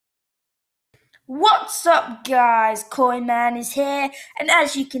What's up, guys? KoiMan is here, and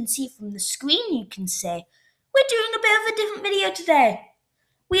as you can see from the screen, you can see we're doing a bit of a different video today.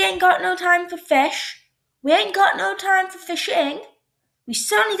 We ain't got no time for fish. We ain't got no time for fishing. We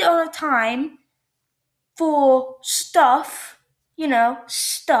certainly don't have time for stuff,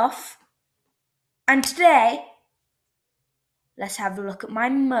 stuff. And today, let's have a look at my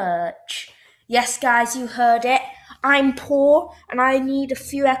merch. Yes, guys, you heard it. I'm poor and I need a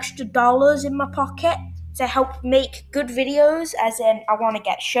few extra dollars in my pocket to help make good videos, as in I want to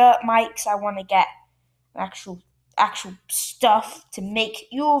get shirt mics, I want to get actual stuff to make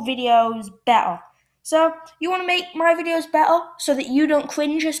your videos better. So, you want to make my videos better so that you don't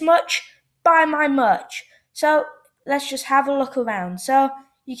cringe as much? Buy my merch. So, let's just have a look around. So,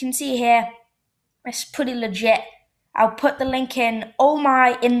 you can see here, it's pretty legit. I'll put the link in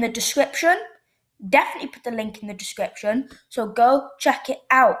the description. Definitely put the link in the description. So go check it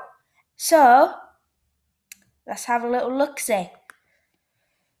out. So let's have a little look-see.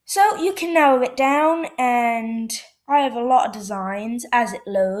 So you can narrow it down, and I have a lot of designs as it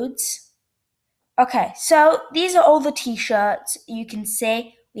loads. Okay, so these are all the t-shirts. You can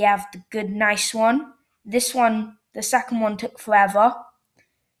see we have the good, nice one. This one, the second one took forever.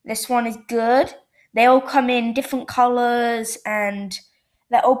 This one is good. They all come in different colors and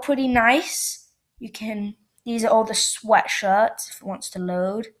they're all pretty nice. These are all the sweatshirts if it wants to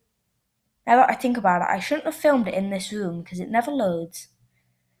load. Now that I think about it, I shouldn't have filmed it in this room because it never loads.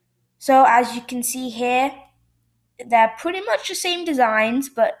 So as you can see here, they're pretty much the same designs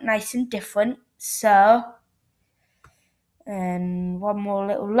but nice and different. So, and one more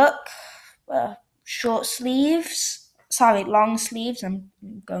little look. Long sleeves. I'm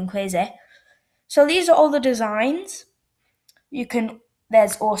going crazy. So these are all the designs.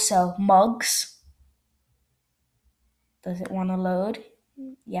 There's also mugs. Does it want to load?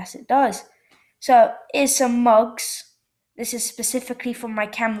 Yes, it does. So here's some mugs. This is specifically from my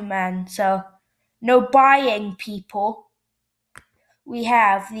cameraman, so no buying, people. We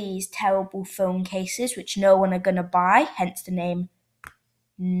have these terrible phone cases, which no one are going to buy, hence the name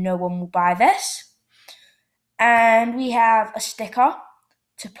No One Will Buy This. And we have a sticker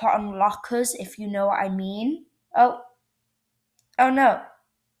to put on lockers, if you know what I mean. Oh no.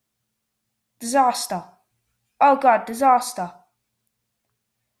 Disaster. Oh god, disaster.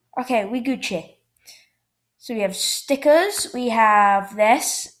 Okay, we Gucci. So we have stickers. We have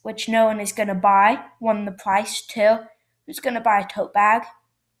this, which no one is going to buy. One, the price. Two, who's going to buy a tote bag?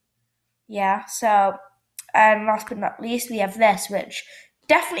 Yeah, so, and last but not least, we have this, which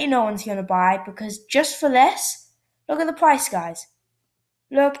definitely no one's going to buy, because just for this, look at the price, guys.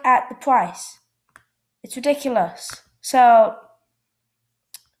 Look at the price. It's ridiculous. So,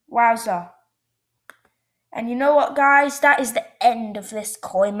 wowza. And you know what, guys? That is the end of this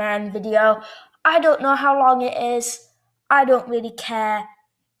KoiMan video. I don't know how long it is. I don't really care.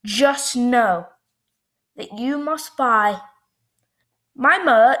 Just know that you must buy my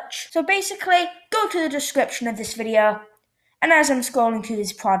merch. So basically, go to the description of this video, and as I'm scrolling through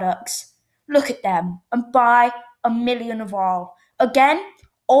these products, look at them and buy a million of all. Again,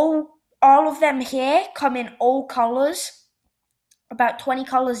 all of them here come in all colors, about 20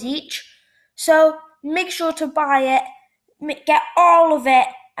 colors each. So make sure to buy it, get all of it,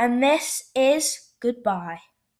 and this is goodbye.